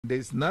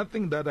there's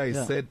nothing that I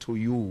said to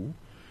you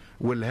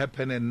will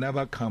happen and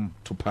never come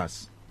to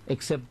pass.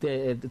 Except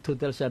the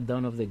total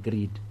shutdown of the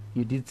grid.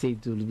 You did say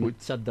it will be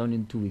shut down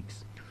in 2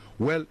 weeks.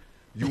 Well,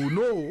 you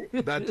know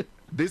that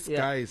these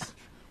guys,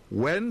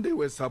 when they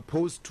were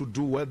supposed to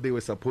do what they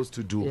were supposed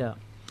to do,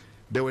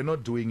 they were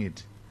not doing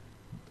it.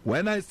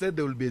 When I said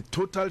there will be a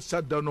total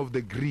shutdown of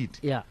the grid,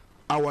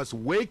 I was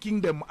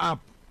waking them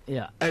up,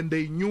 and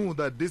they knew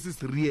that this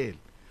is real.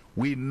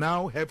 We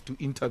now have to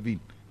intervene.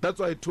 That's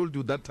why I told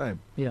you that time.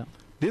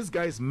 These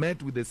guys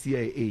met with the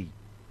CIA,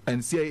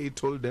 and CIA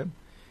told them,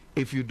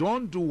 if you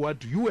don't do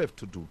what you have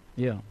to do,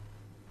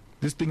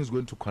 this thing is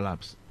going to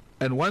collapse.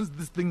 And once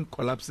this thing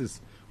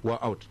collapses, we're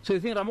out. So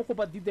you think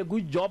Ramokgopa did a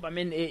good job? I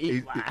mean,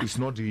 it's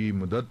not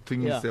him. That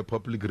thing is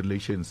public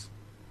relations.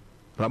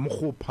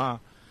 Ramokgopa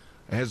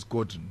has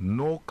got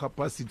no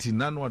capacity,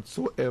 none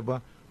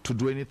whatsoever, to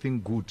do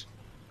anything good.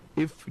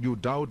 If you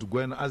doubt, go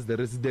and ask the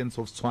residents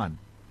of Tshwane.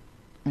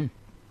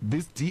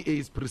 This DA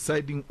is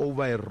presiding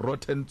over a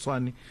rotten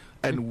Tshwane,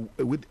 and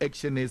with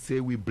Action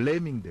SA, we're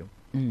blaming them.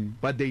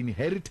 But they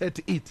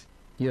inherited it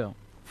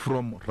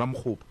from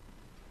Ramokgopa.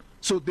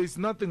 So there's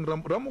nothing.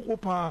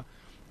 Ramokgopa,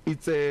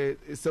 it's a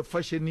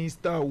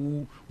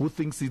fashionista who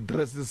thinks he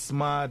dresses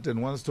smart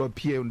and wants to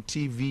appear on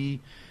TV,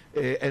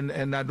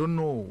 and I don't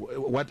know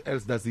what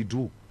else does he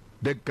do.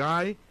 The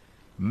guy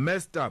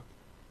messed up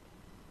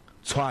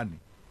Tshwane.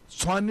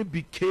 Tshwane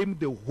became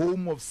the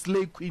home of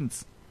slave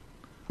queens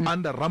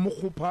under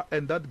Ramokgopa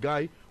and that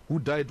guy who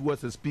died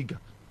was a speaker.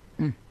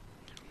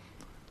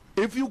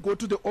 If you go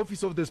to the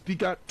office of the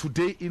speaker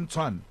today in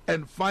Tshwane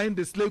and find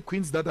the slave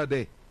queens that are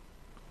there,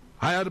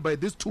 hired by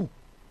these two,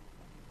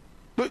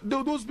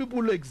 those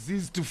people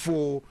exist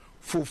for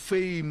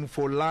fame,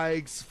 for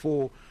likes,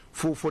 for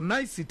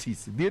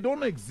niceties. They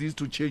don't exist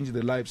to change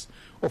the lives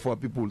of our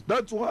people.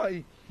 That's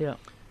why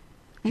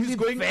Is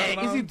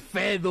it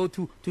fair though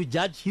to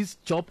judge his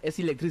job as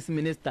electricity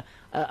minister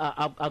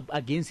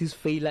against his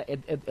failure at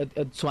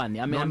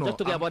Tshwane? I mean, I'm just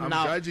talking about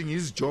now. I'm judging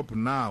his job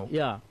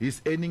now.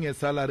 He's earning a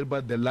salary,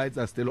 but the lights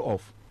are still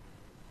off.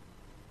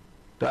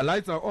 The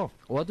lights are off.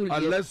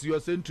 Unless you are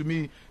saying to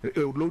me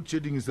load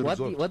shedding is a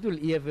result. What will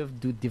EFF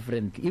do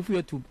differently? If you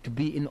were to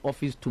be in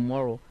office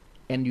tomorrow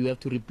and you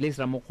have to replace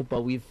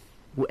Ramokgopa with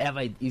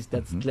whoever it is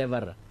that's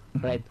cleverer,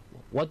 right?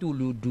 What will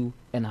you do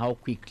and how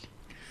quickly?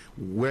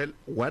 Well,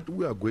 what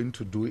we are going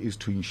to do is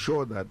to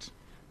ensure that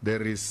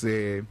there is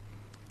a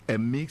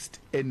mixed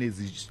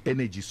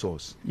energy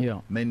source.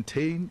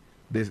 Maintain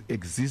the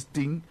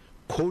existing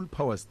coal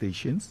power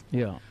stations.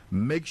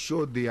 Make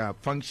sure they are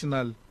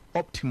functional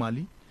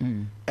optimally.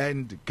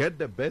 And get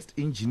the best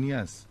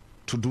engineers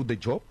to do the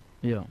job.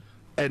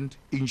 And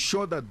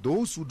ensure that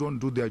those who don't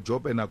do their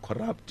job and are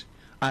corrupt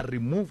are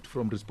removed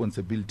from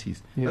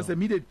responsibilities. That's the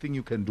immediate thing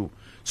you can do.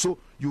 So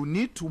you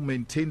need to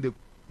maintain the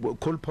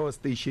coal power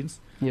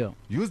stations,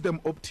 use them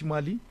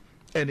optimally,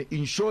 and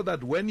ensure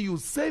that when you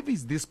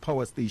service this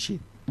power station,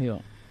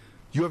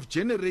 you have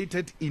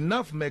generated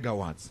enough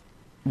megawatts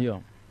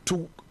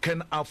to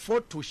can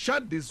afford to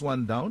shut this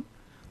one down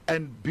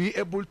and be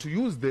able to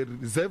use the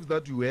reserves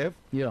that you have.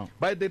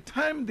 By the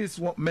time this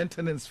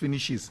maintenance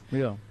finishes,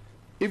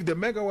 if the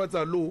megawatts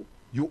are low,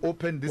 you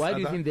open this. Why do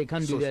you think they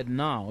can't do that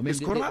now? I mean, it's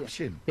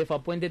corruption. They've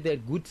appointed a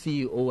good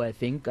CEO, I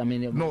think. I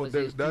mean, no,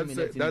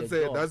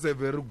 that's a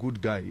very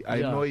good guy. I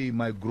know him.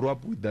 I grew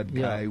up with that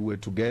guy. We're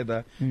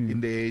together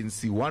in the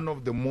ANC. One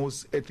of the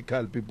most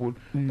ethical people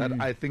that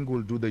I think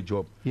will do the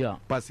job.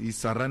 But he's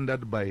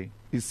surrounded by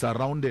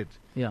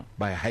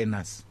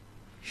hyenas.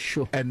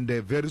 Sure. And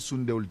very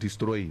soon they will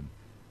destroy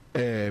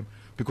him.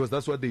 Because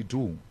that's what they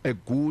do. A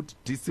good,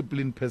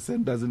 disciplined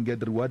person doesn't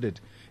get rewarded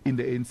in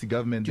the ANC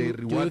government. Do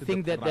you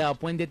think that they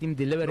appointed him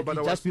deliberately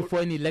just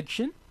before an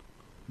election?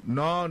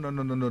 No.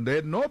 They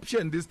had no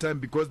option this time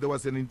because there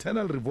was an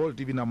internal revolt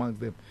even amongst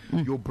them.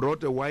 You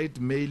brought a white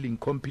male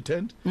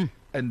incompetent,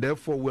 and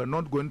therefore we are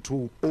not going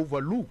to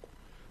overlook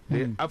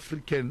the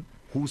African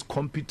who's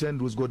competent,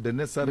 who's got the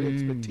necessary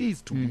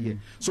expertise to be here.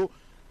 So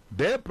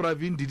their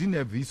Pravin didn't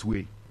have his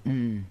way.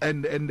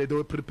 And they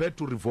were prepared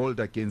to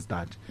revolt against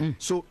that.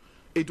 So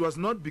it was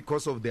not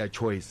because of their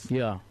choice.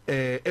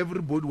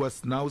 Everybody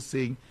was now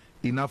saying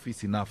enough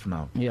is enough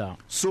now.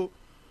 So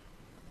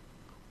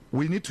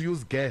we need to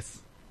use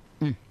gas.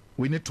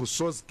 We need to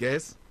source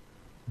gas.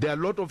 There are a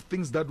lot of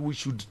things that we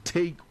should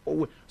take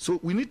over. So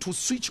we need to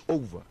switch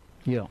over.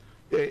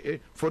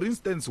 For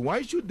instance,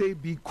 why should they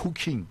be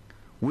cooking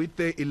with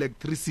the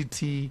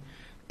electricity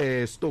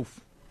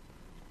stove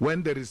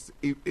when there is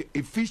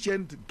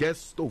efficient gas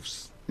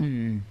stoves?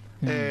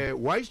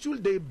 Why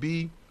should they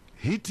be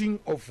heating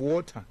of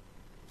water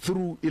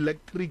through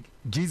electric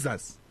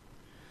geysers?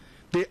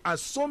 There are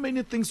so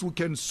many things we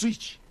can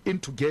switch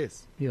into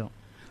gas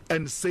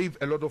and save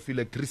a lot of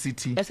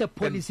electricity. As a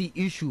policy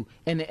issue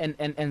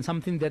and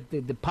something that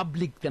the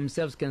public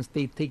themselves can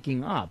stay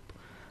taking up.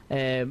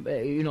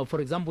 For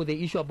example,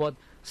 the issue about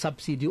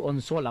subsidy on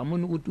solar. I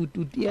mean,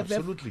 would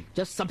absolutely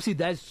just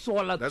subsidize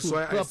solar? That's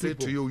why I say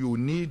to you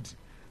need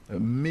a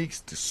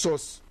mixed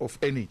source of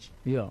energy.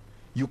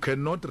 You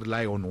cannot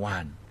rely on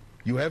one.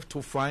 You have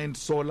to find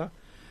solar,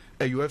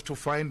 you have to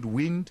find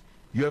wind,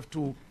 you have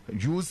to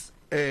use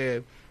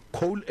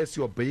coal as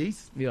your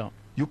base. Yeah.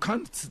 You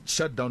can't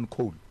shut down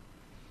coal.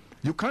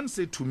 You can't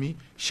say to me,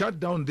 shut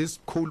down this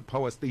coal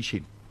power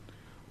station.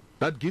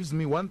 That gives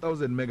me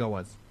 1,000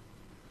 megawatts.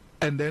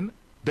 And then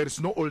there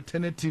is no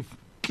alternative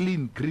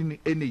clean, green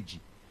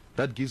energy.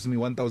 That gives me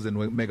 1,000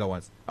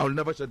 megawatts. I will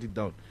never shut it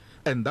down.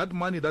 And that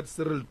money that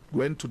Cyril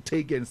went to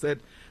take and said,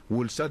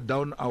 we'll shut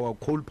down our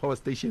coal power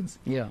stations,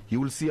 he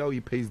will see how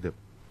he pays them.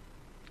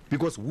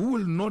 Because we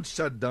will not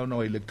shut down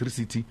our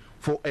electricity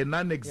for a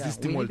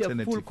non-existing alternative. We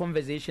need a full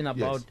conversation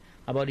about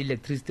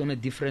electricity on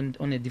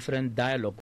a different dialogue.